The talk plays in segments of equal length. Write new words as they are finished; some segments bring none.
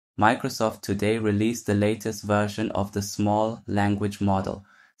Microsoft today released the latest version of the small language model,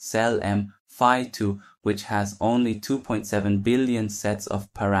 Phi-2, which has only 2.7 billion sets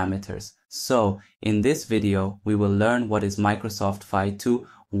of parameters. So, in this video, we will learn what is Microsoft Phi-2,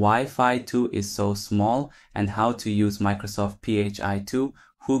 why Phi-2 is so small, and how to use Microsoft PHI-2,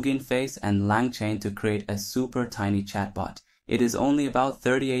 Huggine Face, and Langchain to create a super tiny chatbot. It is only about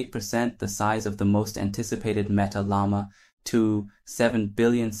 38% the size of the most anticipated Meta Llama to 7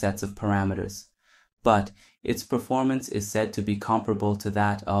 billion sets of parameters. But its performance is said to be comparable to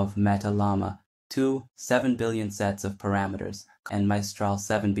that of Meta Llama to 7 billion sets of parameters. And Mistral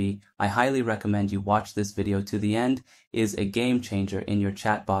 7B, I highly recommend you watch this video to the end, is a game changer in your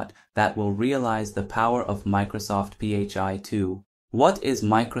chatbot that will realize the power of Microsoft PHI-2. What is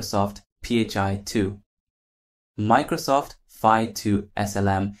Microsoft PHI-2? Microsoft Phi-2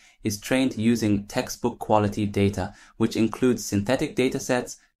 SLM is trained using textbook quality data, which includes synthetic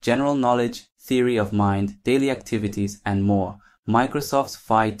datasets, general knowledge, theory of mind, daily activities, and more. Microsoft's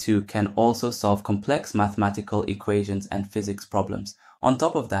Phi-2 can also solve complex mathematical equations and physics problems. On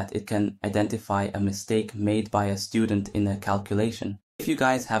top of that, it can identify a mistake made by a student in a calculation. If you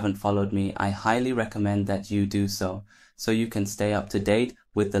guys haven't followed me, I highly recommend that you do so you can stay up to date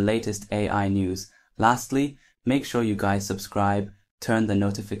with the latest AI news. Lastly, make sure you guys subscribe, turn the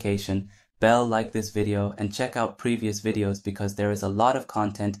notification bell, like this video, and check out previous videos because there is a lot of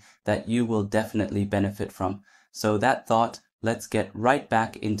content that you will definitely benefit from. So that thought, let's get right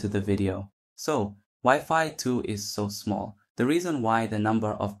back into the video. So, why Phi-2 is so small? The reason why the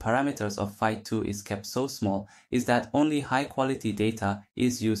number of parameters of Phi-2 is kept so small is that only high-quality data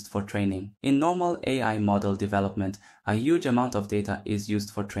is used for training. In normal AI model development, a huge amount of data is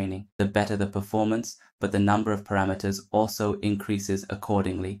used for training. The better the performance, but the number of parameters also increases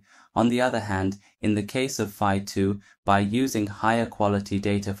accordingly. On the other hand, in the case of Phi-2, by using higher quality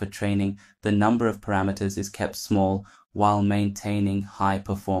data for training, the number of parameters is kept small while maintaining high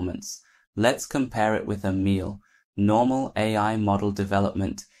performance. Let's compare it with a meal. Normal AI model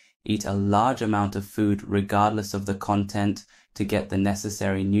development. Eat a large amount of food regardless of the content to get the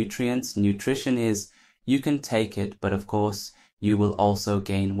necessary nutrients. Nutrition is, you can take it, but of course, you will also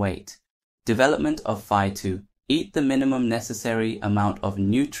gain weight. Development of Phi-2. Eat the minimum necessary amount of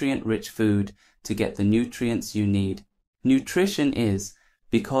nutrient-rich food to get the nutrients you need. Nutrition is,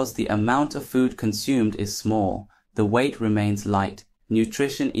 because the amount of food consumed is small, the weight remains light.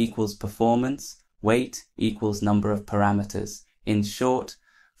 Nutrition equals performance. Weight equals number of parameters. In short,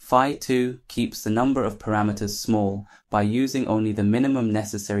 Phi-2 keeps the number of parameters small by using only the minimum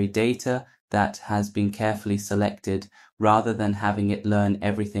necessary data that has been carefully selected rather than having it learn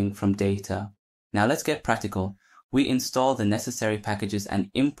everything from data. Now let's get practical. We install the necessary packages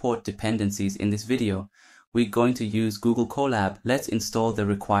and import dependencies in this video. We're going to use Google Colab. Let's install the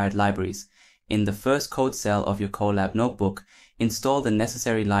required libraries. In the first code cell of your Colab notebook, install the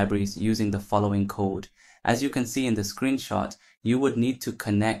necessary libraries using the following code. As you can see in the screenshot, you would need to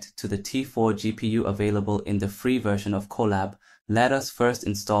connect to the T4 GPU available in the free version of Colab. Let us first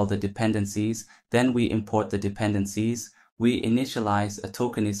install the dependencies, then we import the dependencies. We initialize a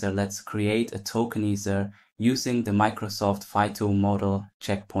tokenizer. Let's create a tokenizer using the Microsoft Phi-2 model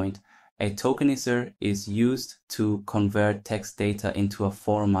checkpoint. A tokenizer is used to convert text data into a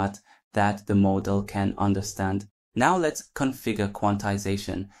format that the model can understand. Now let's configure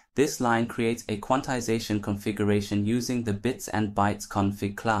quantization. This line creates a quantization configuration using the bits and bytes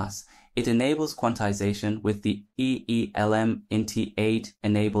config class. It enables quantization with the EELM-int8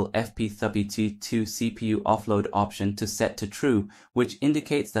 enable FP32 CPU offload option to set to true, which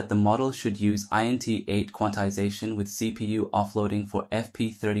indicates that the model should use INT8 quantization with CPU offloading for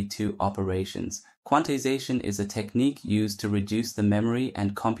FP32 operations. Quantization is a technique used to reduce the memory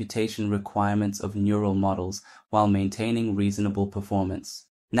and computation requirements of neural models while maintaining reasonable performance.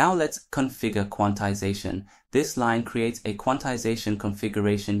 Now let's configure quantization. This line creates a quantization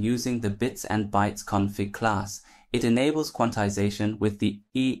configuration using the bits and bytes config class. It enables quantization with the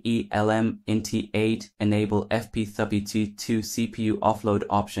EELM-int8 enable FP32 CPU offload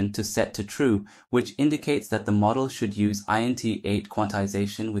option to set to true, which indicates that the model should use INT8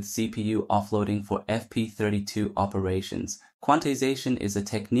 quantization with CPU offloading for FP32 operations. Quantization is a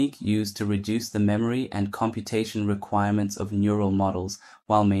technique used to reduce the memory and computation requirements of neural models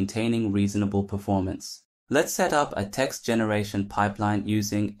while maintaining reasonable performance. Let's set up a text generation pipeline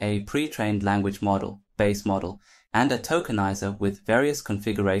using a pre-trained language model, base model, and a tokenizer with various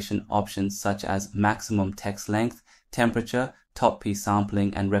configuration options such as maximum text length, temperature, top P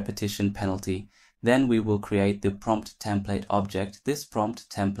sampling, and repetition penalty. Then we will create the prompt template object. This prompt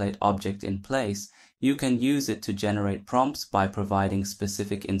template object in place You can use it to generate prompts by providing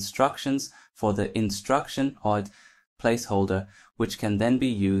specific instructions for the instruction or placeholder, which can then be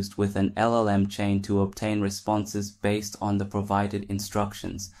used with an LLM chain to obtain responses based on the provided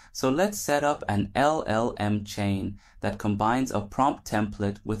instructions. So let's set up an LLM chain that combines a prompt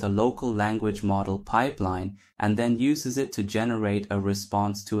template with a local language model pipeline and then uses it to generate a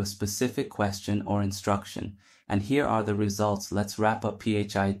response to a specific question or instruction. And here are the results. Let's wrap up.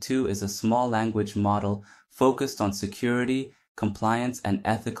 PHI-2 is a small language model focused on security, compliance, and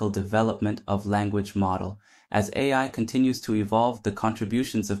ethical development of language model. As AI continues to evolve, the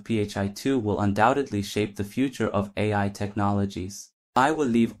contributions of PHI-2 will undoubtedly shape the future of AI technologies. I will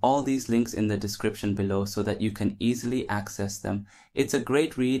leave all these links in the description below so that you can easily access them. It's a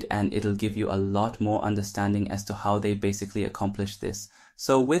great read and it'll give you a lot more understanding as to how they basically accomplish this.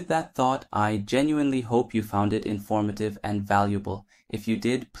 So with that thought, I genuinely hope you found it informative and valuable. If you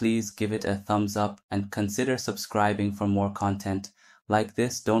did, please give it a thumbs up and consider subscribing for more content like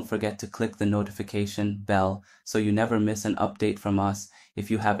this. Don't forget to click the notification bell so you never miss an update from us. If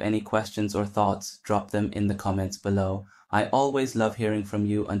you have any questions or thoughts, drop them in the comments below. I always love hearing from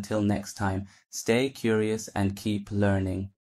you. Until next time, stay curious and keep learning.